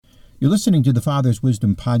You're listening to the Father's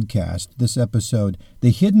Wisdom Podcast. This episode, The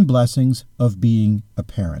Hidden Blessings of Being a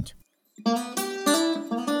Parent.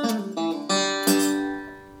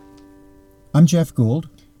 I'm Jeff Gould.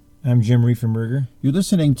 I'm Jim Riefenberger. You're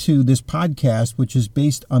listening to this podcast, which is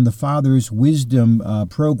based on the Father's Wisdom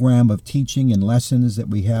program of teaching and lessons that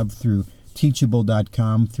we have through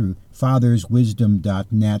Teachable.com, through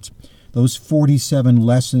fatherswisdom.net. Those 47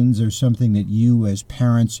 lessons are something that you as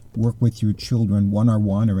parents work with your children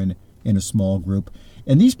one-on-one or in a small group.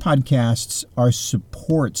 And these podcasts are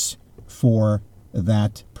supports for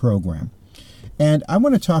that program. And I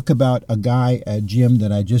want to talk about a guy, Jim,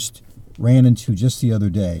 that I just ran into just the other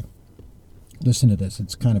day. Listen to this.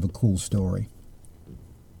 It's kind of a cool story.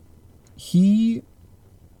 He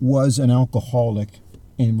was an alcoholic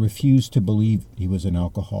and refused to believe he was an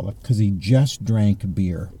alcoholic because he just drank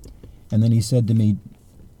beer. And then he said to me,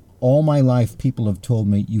 all my life people have told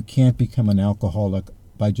me you can't become an alcoholic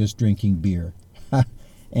by just drinking beer.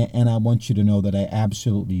 And I want you to know that I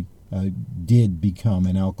absolutely did become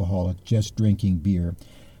an alcoholic just drinking beer.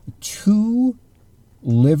 2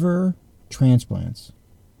 liver transplants.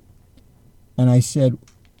 And I said,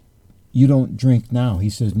 you don't drink now?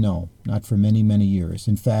 He says, no, not for many, many years.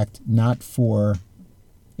 In fact, not for,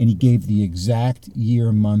 and he gave the exact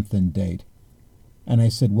year, month, and date. And I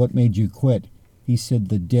said, what made you quit? He said,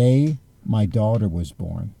 the day my daughter was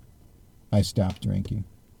born, I stopped drinking.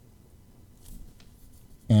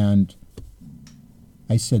 And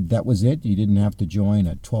I said, that was it? You didn't have to join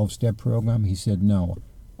a 12-step program? He said, no.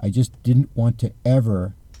 I just didn't want to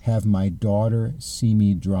ever have my daughter see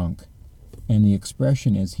me drunk. And the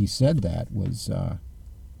expression as he said that was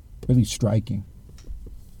really striking.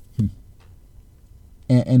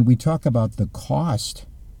 And we talk about the cost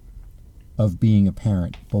of being a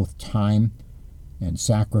parent, both time and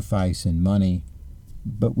sacrifice and money.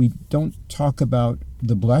 But we don't talk about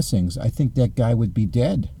the blessings. I think that guy would be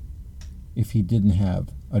dead if he didn't have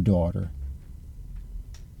a daughter.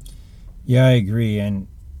 Yeah, I agree. And,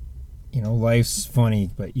 life's funny,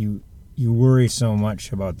 but you worry so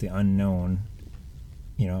much about the unknown,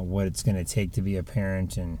 what it's going to take to be a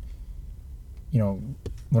parent. And,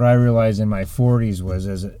 what I realized in my 40s was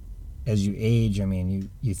as you age,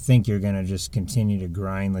 you think you're going to just continue to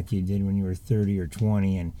grind like you did when you were 30 or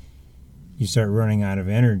 20, and you start running out of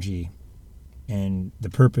energy, and the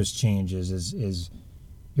purpose changes is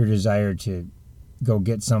your desire to go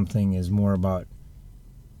get something is more about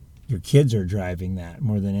your kids are driving that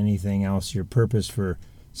more than anything else. Your purpose for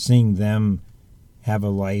seeing them have a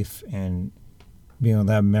life and being able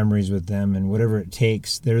to have memories with them and whatever it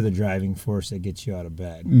takes, they're the driving force that gets you out of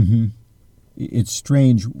bed. Mm-hmm. It's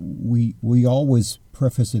strange. We always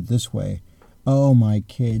preface it this way, oh, my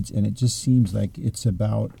kids, and it just seems like it's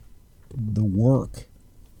about the work.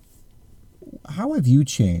 How have you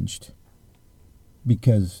changed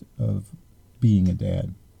because of being a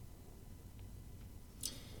dad?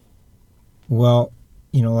 Well,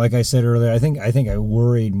 like I said earlier, I think I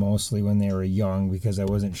worried mostly when they were young because I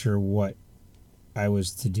wasn't sure what I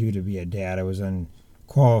was to do to be a dad. I was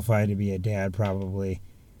unqualified to be a dad probably.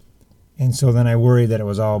 And so then I worried that it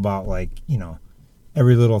was all about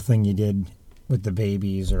every little thing you did with the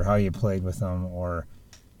babies or how you played with them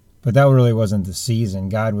but that really wasn't the season.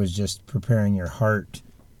 God was just preparing your heart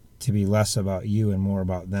to be less about you and more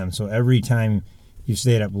about them. So every time you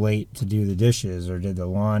stayed up late to do the dishes or did the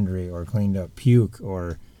laundry or cleaned up puke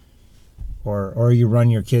or you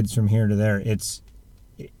run your kids from here to there,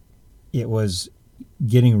 it was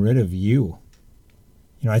getting rid of you.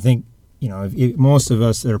 I think, if most of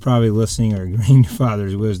us that are probably listening or agreeing to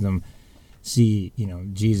Father's Wisdom see,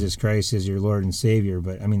 Jesus Christ as your Lord and Savior.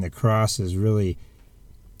 But, the cross is really,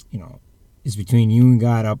 it's between you and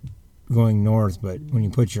God up going north. But when you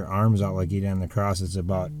put your arms out like you did on the cross, it's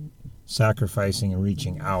about sacrificing and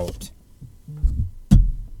reaching out.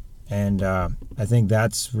 And I think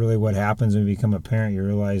that's really what happens when you become a parent. You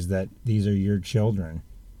realize that these are your children,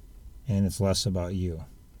 and it's less about you.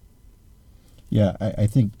 Yeah, I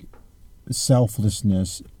think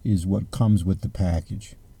selflessness is what comes with the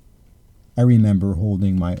package. I remember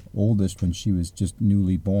holding my oldest when she was just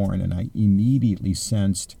newly born, and I immediately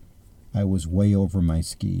sensed I was way over my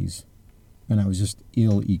skis, and I was just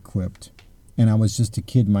ill-equipped, and I was just a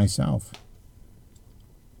kid myself.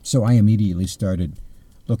 So I immediately started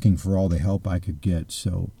looking for all the help I could get.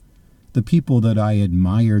 So the people that I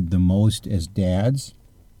admired the most as dads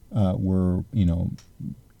were,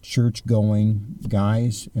 church-going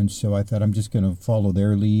guys, and so I thought I'm just going to follow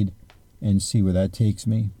their lead and see where that takes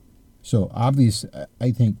me. So obvious, I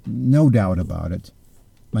think, no doubt about it,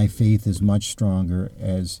 my faith is much stronger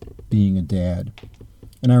as being a dad.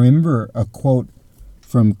 And I remember a quote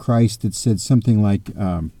from Christ that said something like,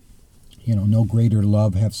 no greater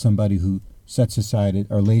love have somebody who sets aside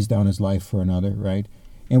or lays down his life for another, right?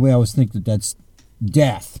 And we always think that that's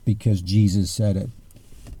death because Jesus said it.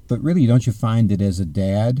 But really, don't you find that as a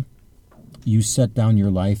dad, you set down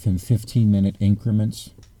your life in 15-minute increments?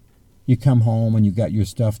 You come home and you got your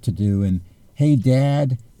stuff to do, and, hey,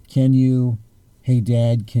 Dad, can you? Hey,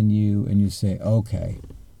 Dad, can you? And you say, okay,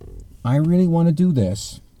 I really want to do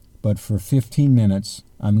this, but for 15 minutes,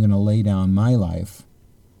 I'm going to lay down my life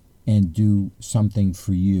and do something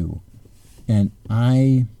for you. And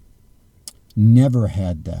I never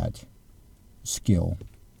had that skill.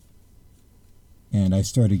 And I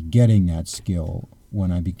started getting that skill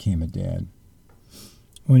when I became a dad.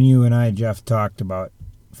 When you and I, Jeff, talked about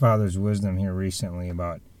Father's Wisdom here recently,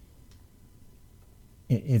 about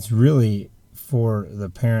it's really for the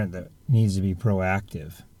parent that needs to be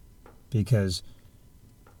proactive, because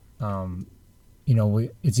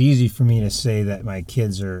it's easy for me to say that my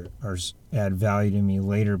kids are add value to me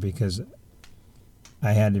later because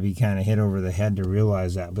I had to be kind of hit over the head to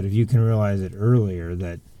realize that. But if you can realize it earlier,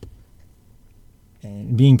 that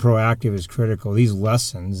and being proactive is critical. These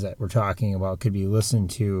lessons that we're talking about could be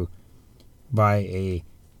listened to by a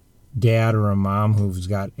dad or a mom who's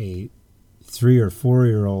got a 3 or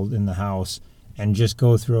 4-year-old in the house, and just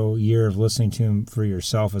go through a year of listening to him for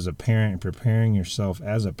yourself as a parent and preparing yourself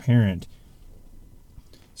as a parent,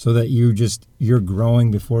 so that you're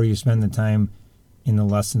growing before you spend the time in the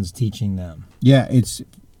lessons teaching them. Yeah, it's,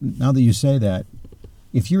 now that you say that,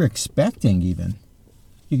 if you're expecting even,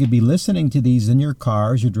 you could be listening to these in your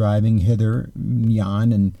car as you're driving hither,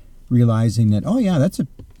 yon, and realizing that, oh yeah, that's a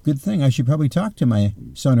good thing. I should probably talk to my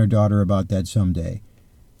son or daughter about that someday.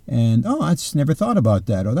 And, oh, I just never thought about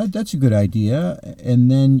that. Oh, that's a good idea. And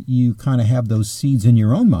then you kind of have those seeds in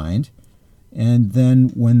your own mind. And then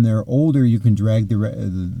when they're older, you can drag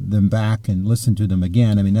them back and listen to them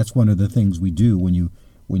again. I mean, that's one of the things we do when you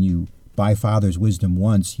buy Father's Wisdom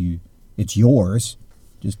once. It's yours.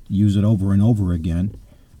 Just use it over and over again.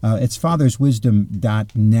 It's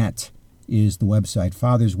fatherswisdom.net is the website,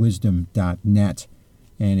 fatherswisdom.net.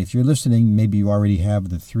 And if you're listening, maybe you already have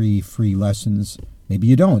the 3 free lessons. Maybe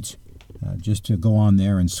you don't. Just to go on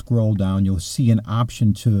there and scroll down, you'll see an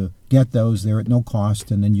option to get those there at no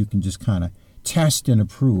cost, and then you can just kind of test and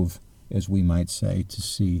approve, as we might say, to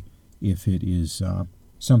see if it is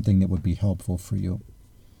something that would be helpful for you.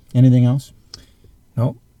 Anything else?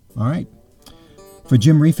 Nope. All right. For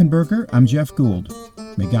Jim Riefenberger, I'm Jeff Gould.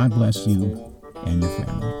 May God bless you and your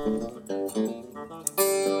family.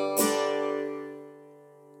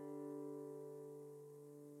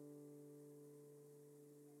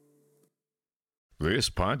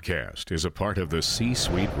 This podcast is a part of the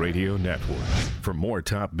C-Suite Radio Network. For more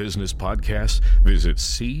top business podcasts, visit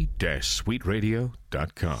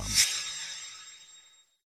c-suiteradio.com.